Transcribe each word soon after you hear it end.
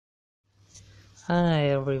Hi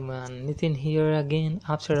everyone, Nitin here again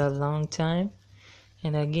after a long time,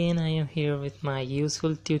 and again I am here with my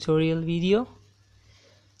useful tutorial video.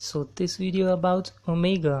 So this video about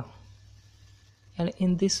Omegle, and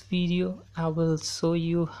in this video I will show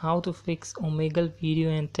you how to fix Omegle video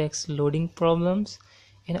and text loading problems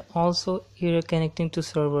and also error connecting to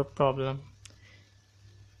server problem.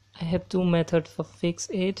 I have two methods for fix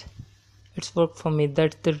it. It's worked for me.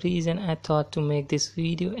 That's the reason I thought to make this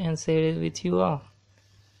video and share it with you all.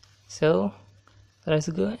 So let's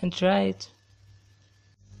go and try it.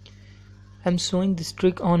 I'm showing this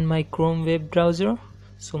trick on my Chrome web browser.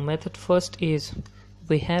 So method first is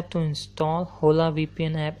we have to install Hola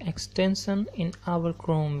VPN app extension in our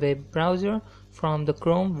Chrome web browser from the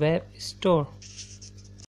Chrome web store.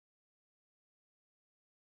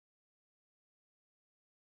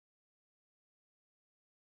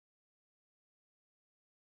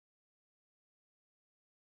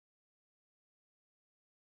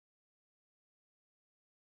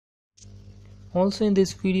 Also in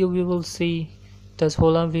this video we will see does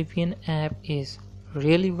Hola VPN app is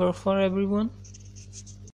really work for everyone.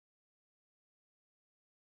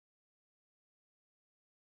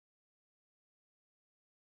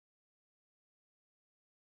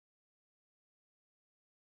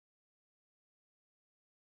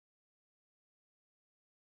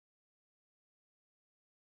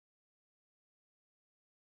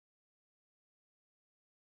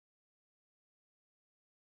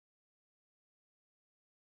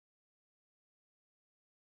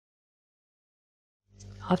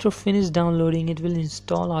 After finish downloading, it will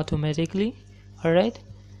install automatically. Alright,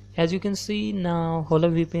 as you can see now Hola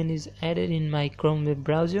VPN is added in my Chrome web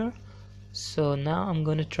browser. So now I'm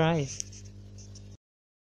gonna try it.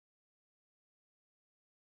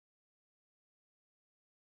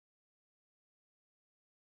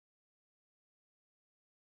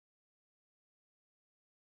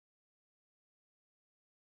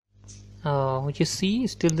 You see,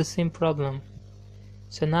 still the same problem.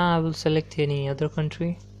 So now I will select any other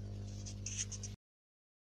country.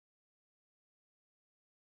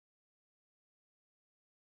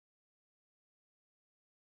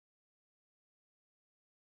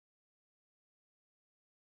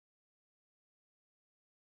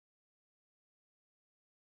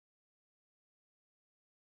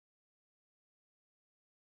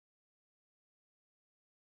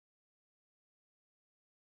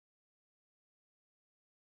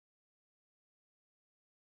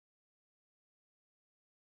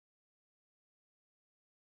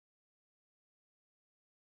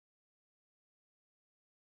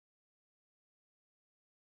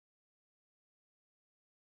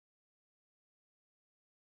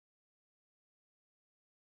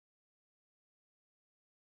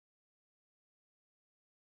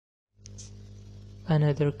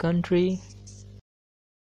 Another country.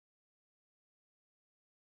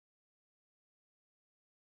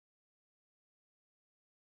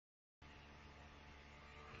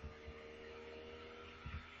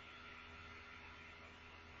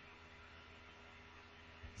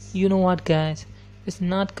 You know what guys, it's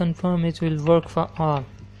not confirmed it will work for all.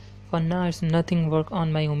 For now it's nothing work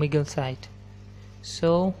on my Omegle site.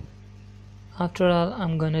 So after all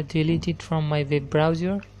I'm gonna delete it from my web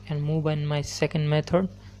browser and move on my second method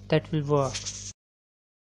that will work.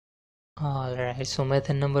 Alright, so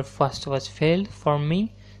method number first was failed for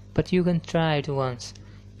me, but you can try it once.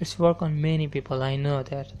 It's work on many people, I know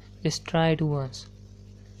that. Just try it once.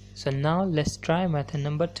 So now let's try method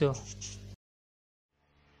number 2.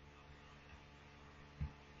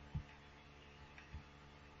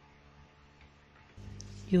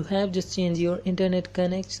 You have just changed your internet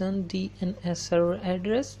connection DNS server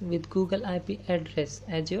address with Google IP address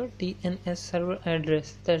as your DNS server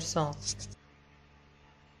address. That's all.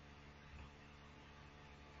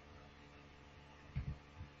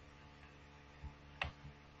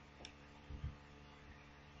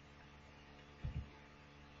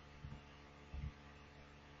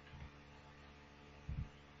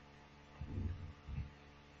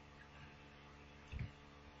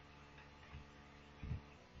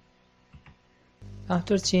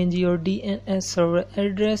 After changing your DNS server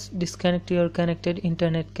address, disconnect your connected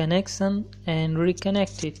internet connection and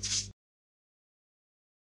reconnect it.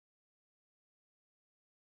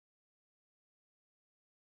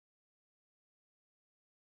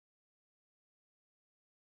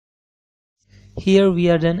 Here we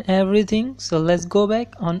are done everything, so let's go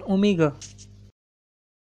back on Omegle.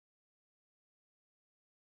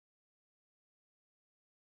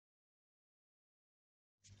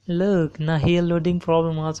 Look, now here loading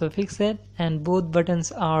problem also fixed and both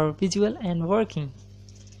buttons are visual and working.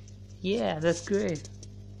 Yeah, that's great.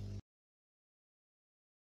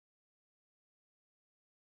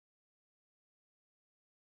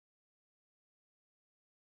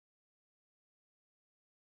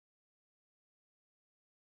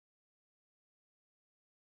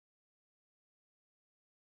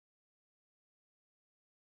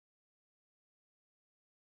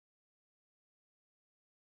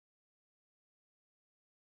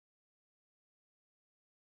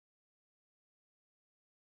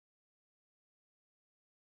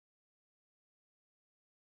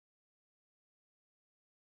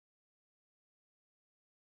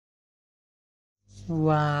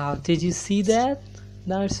 Wow, did you see that?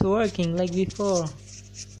 Now it's working like before.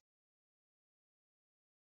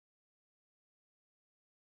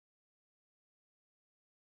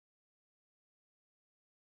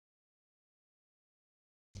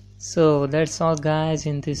 So that's all guys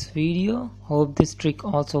in this video. Hope this trick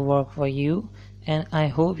also worked for you, and I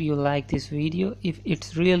hope you like this video if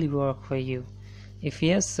it's really worked for you. If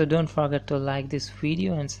yes, so don't forget to like this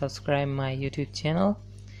video and subscribe my YouTube channel.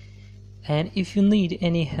 And if you need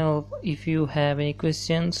any help, if you have any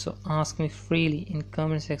questions, so ask me freely in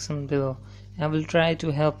comment section below. I will try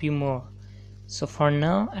to help you more. So for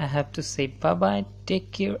now I have to say bye bye,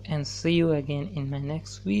 take care, and see you again in my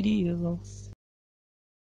next video.